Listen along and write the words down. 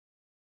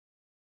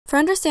For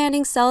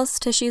understanding cells,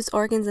 tissues,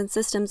 organs, and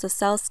systems of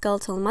cells,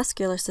 skeletal, and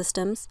muscular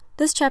systems,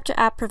 this chapter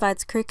app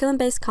provides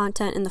curriculum-based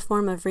content in the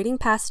form of reading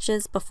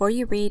passages before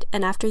you read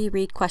and after you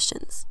read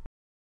questions.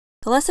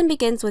 The lesson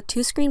begins with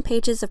 2 screen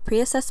pages of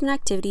pre-assessment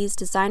activities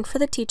designed for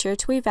the teacher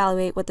to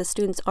evaluate what the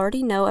students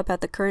already know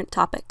about the current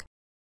topic.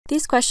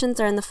 These questions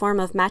are in the form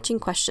of matching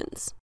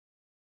questions.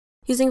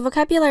 Using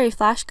vocabulary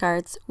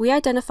flashcards, we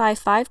identify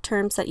 5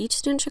 terms that each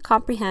student should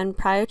comprehend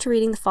prior to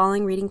reading the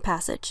following reading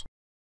passage.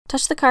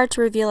 Touch the card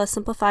to reveal a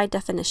simplified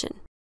definition.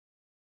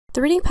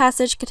 The reading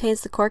passage contains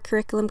the core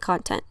curriculum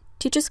content.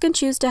 Teachers can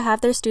choose to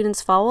have their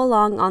students follow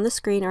along on the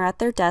screen or at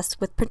their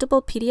desk with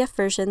printable PDF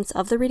versions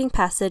of the reading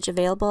passage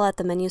available at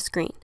the menu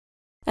screen.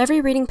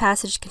 Every reading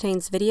passage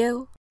contains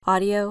video,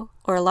 audio,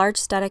 or a large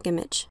static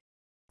image.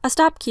 A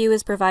stop cue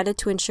is provided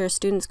to ensure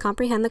students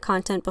comprehend the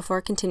content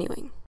before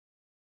continuing.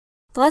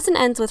 The lesson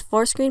ends with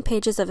 4 screen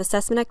pages of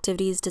assessment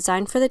activities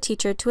designed for the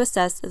teacher to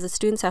assess if the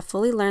students have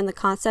fully learned the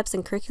concepts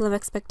and curriculum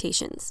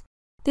expectations.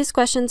 These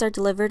questions are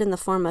delivered in the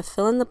form of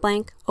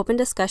fill-in-the-blank, open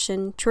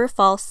discussion, true or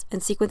false,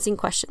 and sequencing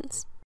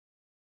questions.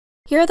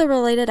 Here are the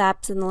related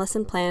apps in the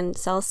lesson plan,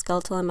 Cells,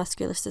 Skeletal, and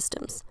Muscular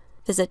Systems.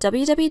 Visit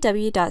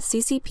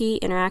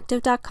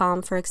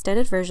www.ccpinteractive.com for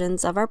extended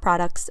versions of our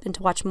products and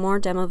to watch more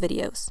demo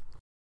videos.